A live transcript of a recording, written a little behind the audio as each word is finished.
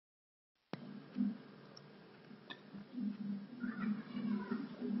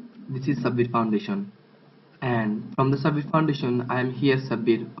This is SabberFoundation, and from the SabberFoundation, I am here,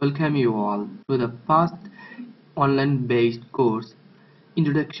 Sabber. Welcome you all to the first online-based course,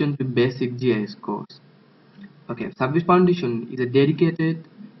 Introduction to Basic GIS course. Okay, SabberFoundation is a dedicated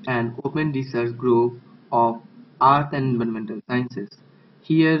and open research group of Earth and Environmental Sciences.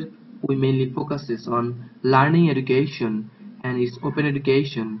 Here, we mainly focuses on learning education and its open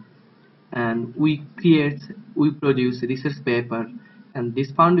education, and we produce research paper, and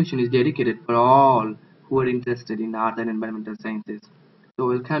this foundation is dedicated for all who are interested in art and environmental sciences. So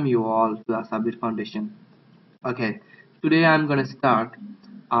welcome you all to the Sabber Foundation. Okay, today I'm gonna start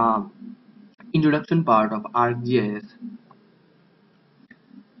uh, introduction part of ArcGIS.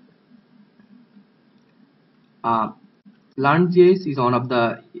 uh, LearnGIS is one of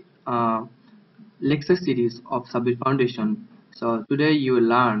the uh, lecture series of Sabber Foundation. So today you will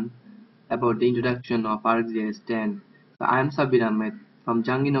learn about the introduction of ArcGIS 10. So I am Sabir Ahmed from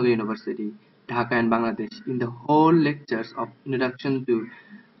Jahangirnagar University, Dhaka and Bangladesh. In the whole lectures of introduction to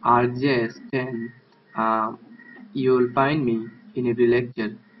ArcGIS 10, uh, you will find me in every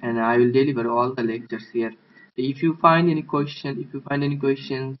lecture, and I will deliver all the lectures here. If you find any question, if you find any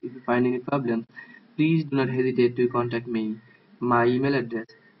questions, if you find any problems, please do not hesitate to contact me. My email address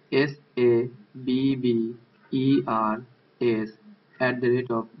is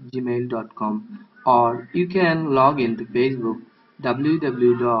sabbers@gmail.com, or you can log into Facebook,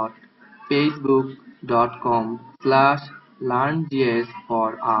 www.facebook.com/learngis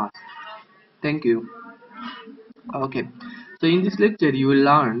for us. Thank you. Okay, so in this lecture you will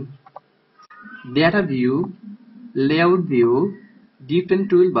learn data view, layout view, different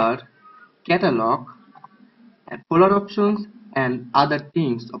toolbar, catalog, and polar options, and other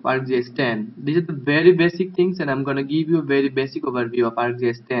things of ArcGIS 10. These are the very basic things, and I'm going to give you a very basic overview of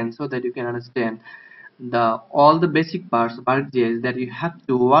ArcGIS 10 so that you can understand all the basic parts of ArcGIS that you have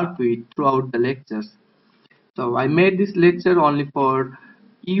to work with throughout the lectures. So I made this lecture only for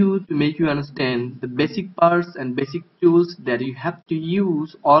you, to make you understand the basic parts and basic tools that you have to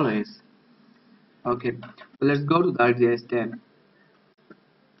use always. Okay, so let's go to the ArcGIS 10.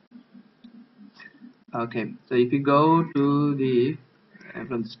 Okay, so if you go to the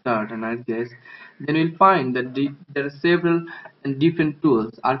from the start and ArcGIS, then you'll find that there are several and different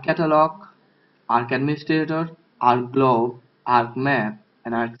tools: ArcCatalog, ArcAdministrator, ArcGlobe, ArcMap,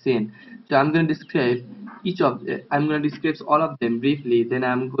 and ArcScene. So I'm going to describe I'm going to describe all of them briefly. Then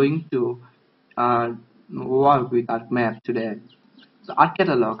I'm going to work with ArcMap today. So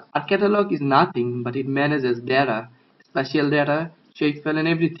ArcCatalog is nothing but it manages data, spatial data, shapefile, and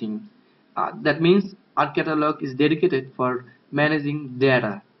everything. That means ArcCatalog is dedicated for managing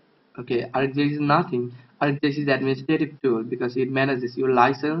data. Okay, ArcGIS is nothing. ArcGIS is administrative tool because it manages your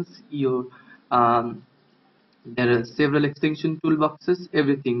license, your there are several extension toolboxes,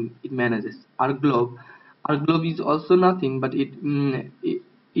 everything it manages. ArcGlobe is also nothing but it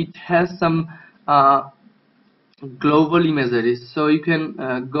has some global imagery, so you can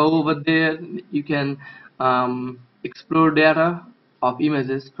go over there, you can explore data of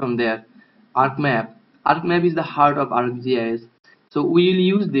images from there. ArcMap is the heart of ArcGIS, so we will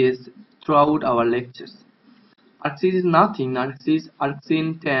use this throughout our lectures. ArcScene is nothing.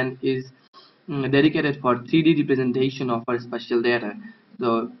 ArcScene 10 is dedicated for 3D representation of our spatial data.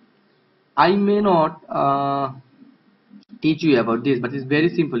 So I may not teach you about this, but it's very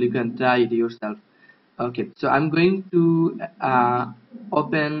simple, you can try it yourself. Okay, so I'm going to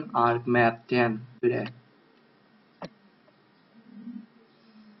open ArcMap 10 today.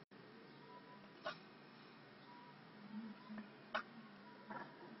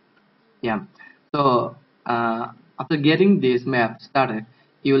 Yeah, so after getting this map started,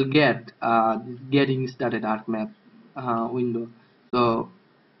 you will get getting started ArcMap window. So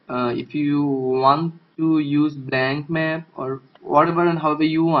if you want to use blank map or whatever and however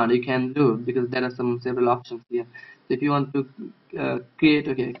you want, you can do, because there are several options here. So if you want to create,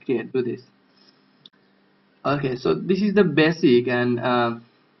 okay, do this. Okay, so this is the basic and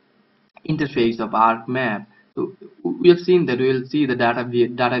interface of ArcMap. So we have seen that we will see the data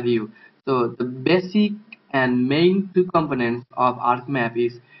view. So the basic and main two components of ArcMap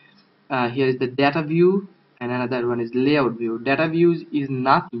is here is the data view, and another one is layout view. Data views is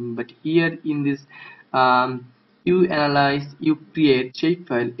nothing but here in this you analyze, you create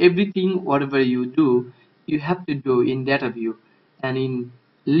shapefile, everything whatever you do, you have to do in data view. And in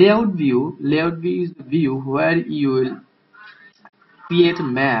layout view is the view where you will create a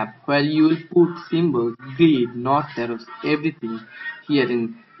map, where you will put symbols, grid, north arrows, everything here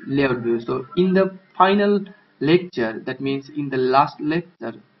in layout view. So in the final lecture, that means in the last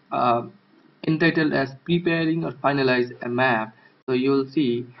lecture, entitled as preparing or finalize a map, so you will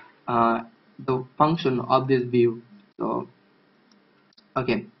see the function of this view. So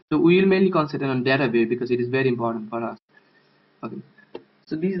okay, so we will mainly concentrate on data view because it is very important for us. Okay,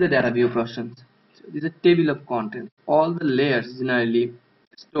 so these are the data view functions. So this is a table of contents. All the layers generally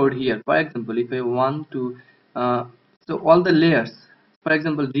stored here. For example, if I want to, so all the layers, for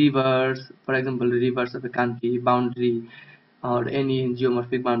example, rivers of a country, boundary, or any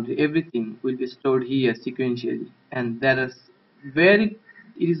geomorphic boundary, everything will be stored here sequentially, and there is very,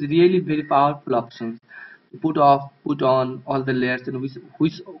 it is really very powerful options to put off, put on all the layers, and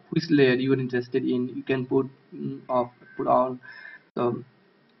which layer you are interested in, you can put off, put on. So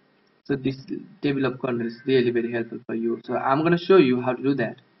so this table of contents is really very helpful for you. So I'm going to show you how to do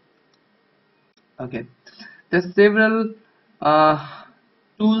that. Okay, there's several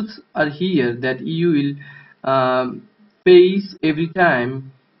tools are here that you will face every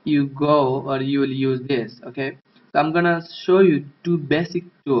time you go or you will use this. Okay, so I'm gonna show you two basic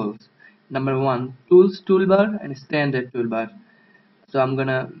tools. Number one, tools toolbar and standard toolbar. So I'm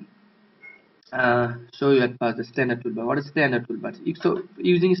gonna show you at first the standard toolbar. What is standard toolbar? So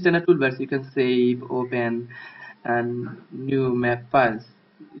using standard toolbars, you can save, open, and new map files.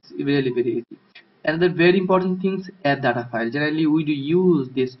 It's really very easy. Another very important thing is add data file. Generally, we do use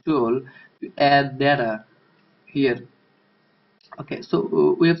this tool to add data here. Okay,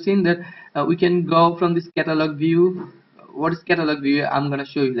 so we have seen that we can go from this catalog view. What is catalog view? I'm gonna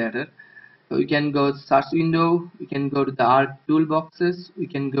show you later. So we can go to search window, we can go to the Arc toolboxes, we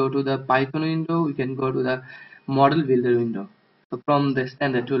can go to the Python window, we can go to the model builder window. So from the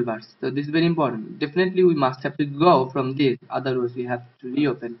standard toolbars. So this is very important. Definitely we must have to go from this, otherwise we have to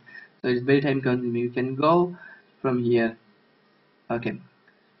reopen. So it's very time consuming. You can go from here. Okay.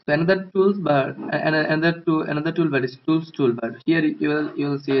 So another toolbar, another toolbar is tools toolbar. Here you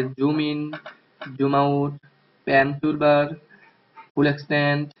will see zoom in, zoom out, pan toolbar, full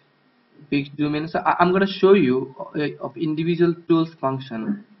extent, fixed zoom in. So I'm going to show you of individual tools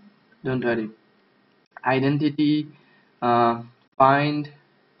function. Don't worry. Identity, find,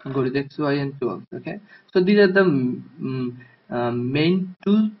 go to the XY and tools. Okay, so these are the main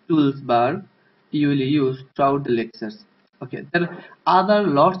tools bar you will use throughout the lectures. Okay, there are other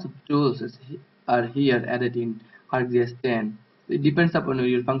lots of tools are here added in ArcGIS 10. It depends upon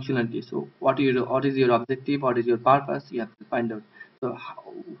your functionality. So what is your objective, what is your purpose, you have to find out. So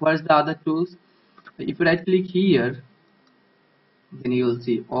where's the other tools? If you right click here, then you will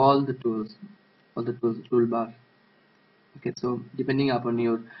see all the tools toolbar. Okay, so depending upon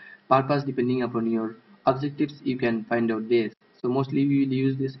your purpose, depending upon your objectives, you can find out this. So mostly we will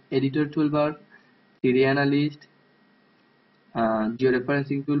use this editor toolbar, theory analyst,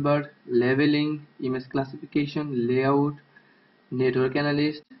 georeferencing toolbar, leveling, image classification, layout, network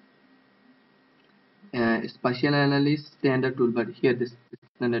analyst, spatial analyst, standard toolbar. Here this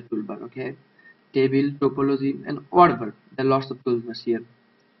standard toolbar. Okay, table topology and whatever. There are lots of toolbars here.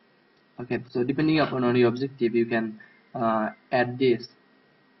 Okay, so depending upon your objective, you can add this.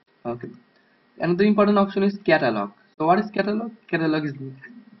 Okay, another important option is catalog. So what is catalog? Catalog is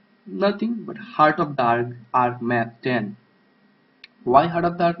nothing but heart of the arc map 10. Why heart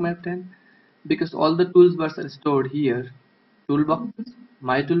of the arc map 10? Because all the toolbars are stored here. Toolboxes,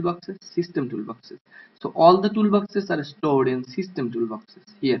 my toolboxes, system toolboxes. So all the toolboxes are stored in system toolboxes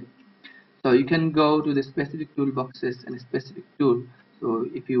here. So you can go to the specific toolboxes and specific tool. So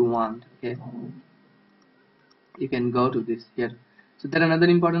if you want, okay, you can go to this here. So there are another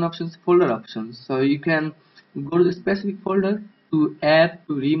important options, folder options. So you can go to the specific folder to add,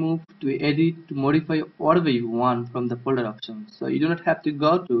 to remove, to edit, to modify whatever you want from the folder options. So you do not have to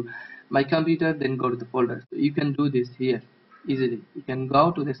go to my computer then go to the folder. So you can do this here easily. You can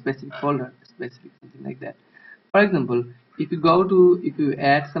go to the specific folder, specific something like that. For example, if you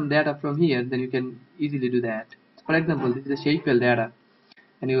add some data from here, then you can easily do that. For example, this is a shapefile data,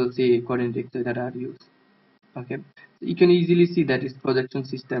 and you will see coordinate data are used. Okay, so you can easily see that it's projection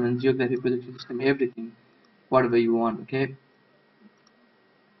system and geography projection system, everything, whatever you want. Okay,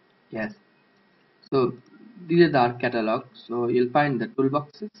 yes. So these are the ARC catalog. So you'll find the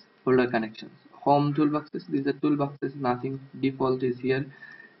toolboxes, folder connections, home toolboxes. These are toolboxes, nothing default is here.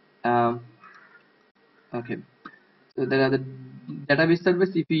 um, okay, so there are the database service.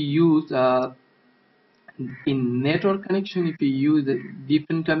 If you use in network connection, if you use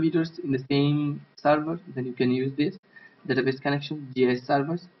different computers in the same server, then you can use this database connection, GIS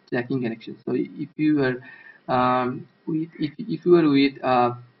servers, tracking connection. So if you are if you are with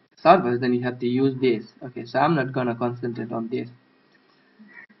servers, then you have to use this. Okay, so I'm not gonna concentrate on this.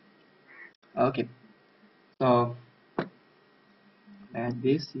 Okay, so add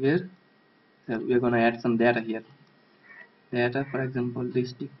this here. So we're gonna add some data here. data, for example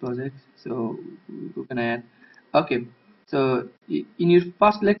district project. So we can add. Okay, so in your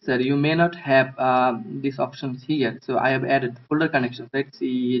first lecture you may not have these options here, so I have added folder connections, right?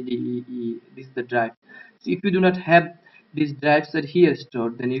 C D E, this is the drive. So if you do not have these drives are here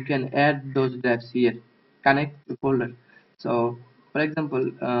stored, then you can add those drives here, connect the folder. So for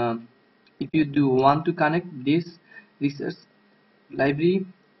example, if you do want to connect this research library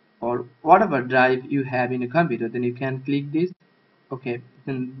or whatever drive you have in a computer, then you can click this. Okay,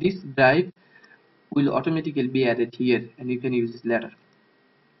 then this drive will automatically be added here and you can use this later.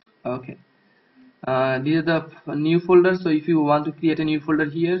 Okay, these are the new folders. So if you want to create a new folder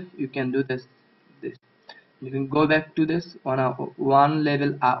here, you can do this you can go back to this one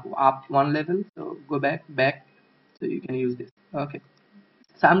level up one level, so go back so you can use this. Okay,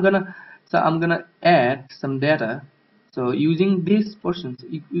 so I'm gonna add some data. So using these portions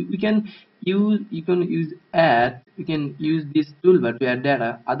you can use add, you can use this toolbar to add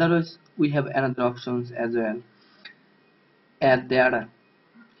data. Otherwise we have another options as well, add data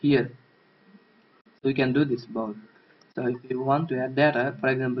here. So we can do this both. So if you want to add data, for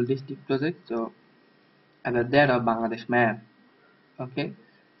example district project, so add a data Bangladesh map. Okay,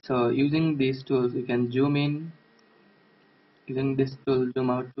 so using these tools you can zoom in, using this tool zoom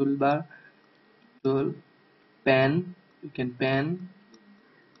out toolbar tool, pan, you can pan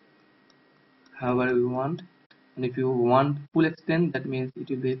however you want. And if you want full extent, that means it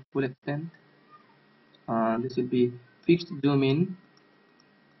will be full extent. This will be fixed zoom in,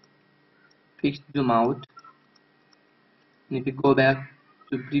 fixed zoom out. And if you go back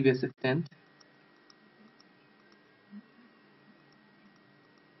to previous extent,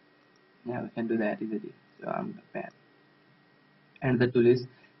 now we can do that easily. So I'm the pan. And the tool is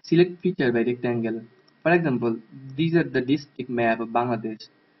select feature by rectangle. For example, these are the district map of Bangladesh.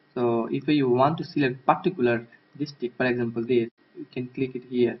 So if you want to select particular district, for example this, you can click it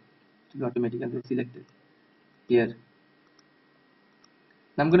here to automatically select it here.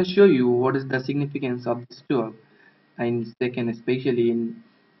 Now I'm going to show you what is the significance of this tool in second, especially in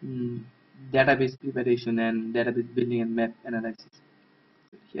mm, database preparation and database building and map analysis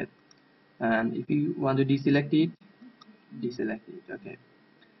here. And if you want to deselect it, deselect it. Okay,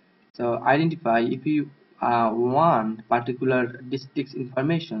 so identify if you want particular district's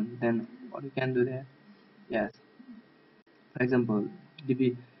information, then what you can do there. Yes, for example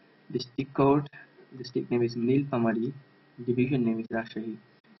DB district code, district name is Nilphamari, division name is Rajshahi.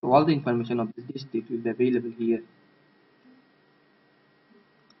 So all the information of this district will be available here.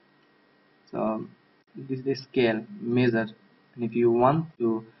 So this is the scale measure, and if you want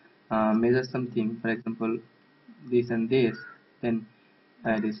to measure something, for example this and this, then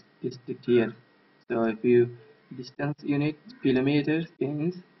this district here. So if you distance unit kilometers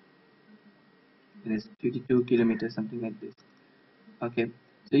means it is 52 kilometers, something like this. Okay,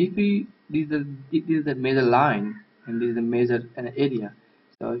 so if we this is the measure line and this is the measure an area.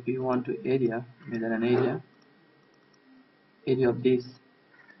 So if you want to measure an area of this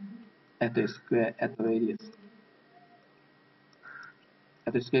at a square at the radius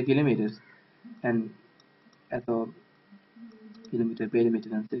at a square kilometers, and at a kilometer perimeter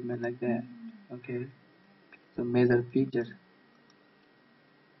and segment like that. Okay, so measure feature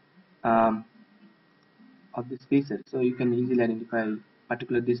um, of this feature, so you can easily identify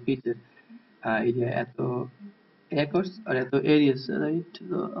particular this feature area at the acres or at the areas, right?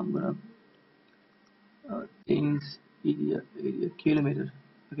 So I'm gonna change area kilometer.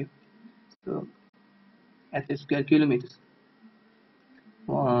 Okay, so at a square kilometers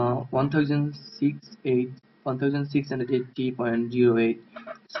 1680.08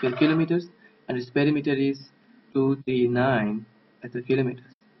 square kilometers, and its perimeter is 239 at the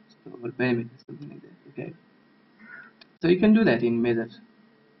kilometers. So or perimeter, something like that. Okay, so you can do that in measures.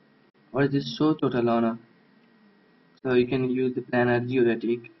 Or just show total honor. So you can use the planar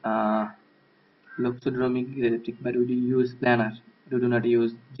geodetic, loxodromic geodetic, but we do use planar. We do not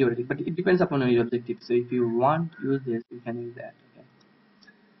use geodetic, but it depends upon your objective. So if you want to use this, you can use that. Okay.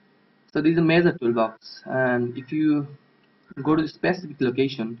 So this is a measure toolbox, and if you go to the specific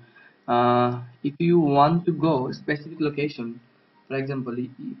location, if you want to go specific location, for example if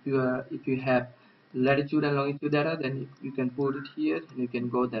you have latitude and longitude data, then you can put it here and you can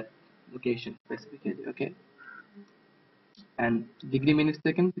go that location specifically. Okay, and degree minute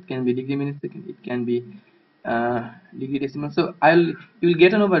second, it can be degree minute second, it can be degree decimal. So you'll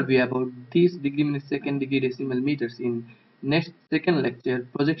get an overview about these degree minute second, degree decimal meters in next second lecture,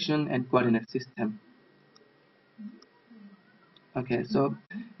 projection and coordinate system. Okay, so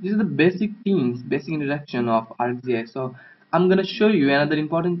this is the basic things, basic introduction of ArcGIS. So I'm gonna show you another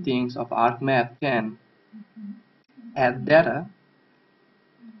important things of ArcMap 10. add data,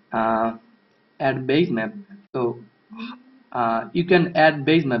 uh, add base map. So you can add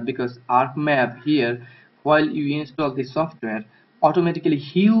base map because ArcMap here, while you install the software, automatically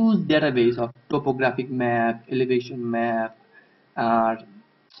huge database of topographic map, elevation map, uh,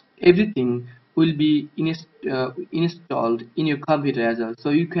 everything will be installed in your computer as well.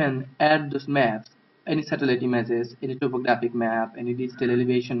 So you can add those maps, any satellite images, any topographic map, any digital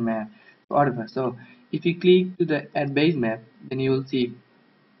elevation map, whatever. So if you click to the add base map, then you will see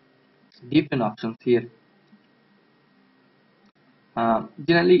different options here.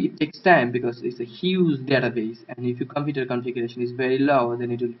 Generally it takes time because it's a huge database, and if your computer configuration is very low,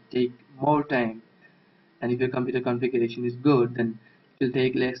 then it will take more time, and if your computer configuration is good, then it will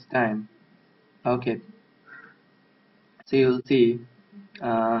take less time. Okay, so you'll see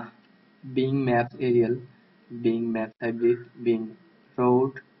uh, being maps aerial, being maps hybrid, being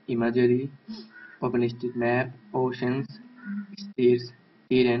road, imagery, OpenStreetMap, oceans, states,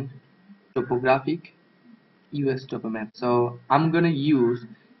 terrain, topographic, US topomap. So I'm gonna use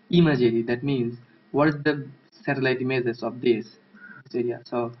imagery. That means what is the satellite images of this area.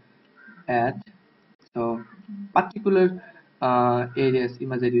 So add, so particular areas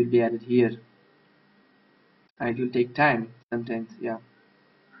imagery will be added here, and it will take time sometimes. Yeah,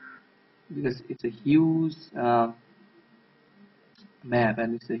 because it's a huge map,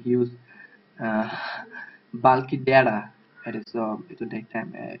 and it's a huge uh, bulky data. That is, so it will take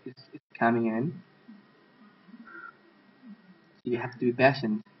time. It's coming in. You have to be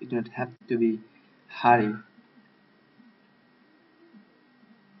patient. You don't have to be hurry.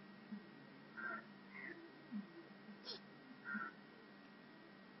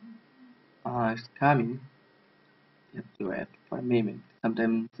 It's coming. You have to wait for a moment.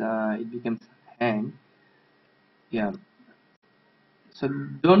 Sometimes it becomes hang. Yeah. So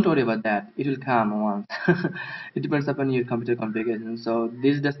don't worry about that. It will come once. It depends upon your computer configuration. So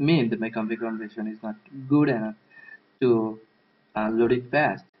this does mean that my computer configuration is not good enough to load it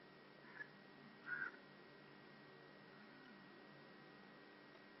fast.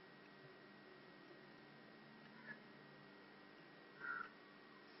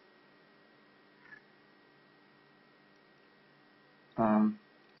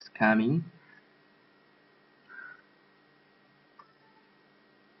 It's coming.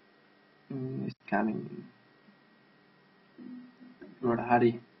 It's coming. Don't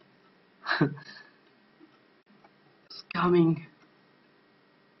hurry. It's coming.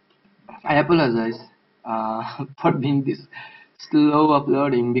 I apologize for being this slow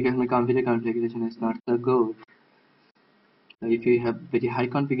uploading because my computer configuration is not so good. So if you have very high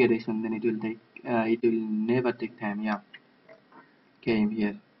configuration, then it will never take time. Yeah, came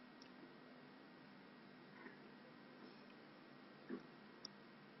here.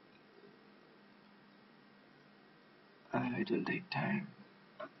 It will take time.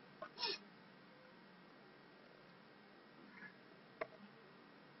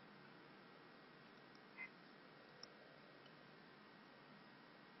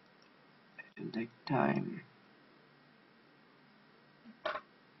 It will take time.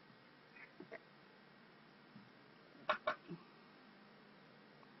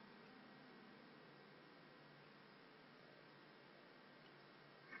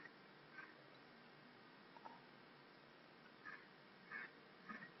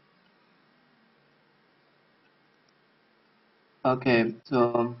 Okay,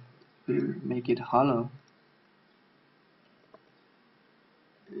 so we make it hollow.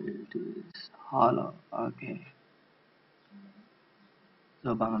 It is hollow. Okay.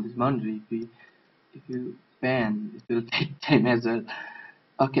 So on this boundary, if you pan, it will take time as well.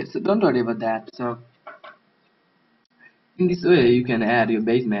 Okay, so don't worry about that. So in this way, you can add your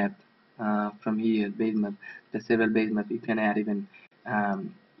base map from here. Base map, the several base map. You can add even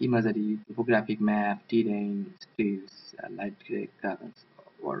imagery, topographic map, terrain, streets, light gray colors,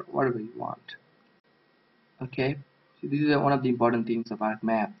 or whatever you want. Okay, so this is one of the important things of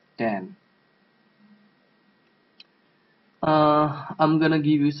ArcMap 10. I'm gonna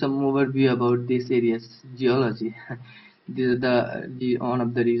give you some overview about this area's geology. These are the one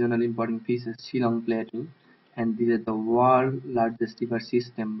of the regional important features, Shillong Plateau, and these are the world largest river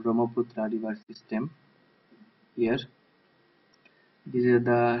system, Brahmaputra river system. Here, these are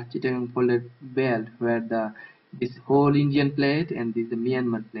the Chittagong folded belt, where this whole Indian plate and this is the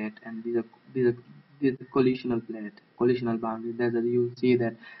Myanmar plate, and these are the collisional plate, collisional boundary. That's you see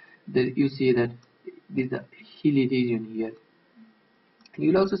that you see that this is a hilly region here.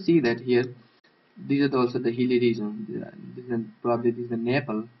 You'll also see that here these are also the hilly region. This is probably this is the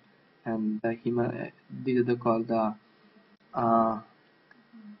Nepal, and the Himalaya. These are called the uh,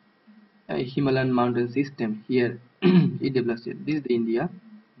 Himalayan mountain system here. It develops it. This is the India,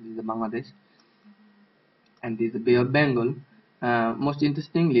 this is the Bangladesh, and this is the Bay of Bengal. Most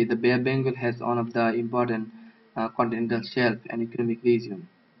interestingly, the Bay of Bengal has one of the important continental shelf and economic region.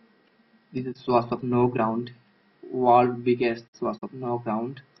 This is source of no ground, world biggest source of no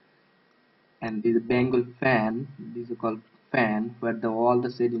ground, and this is Bengal fan. This is called fan, where all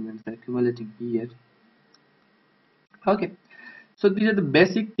the sediments are accumulating here. Okay, so these are the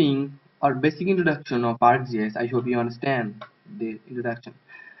basic thing or basic introduction of ArcGIS. I hope you understand the introduction.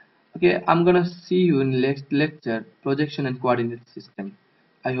 Okay, I'm gonna see you in next lecture, projection and coordinate system.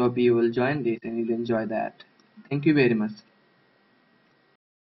 I hope you will join this and you'll enjoy that. Thank you very much.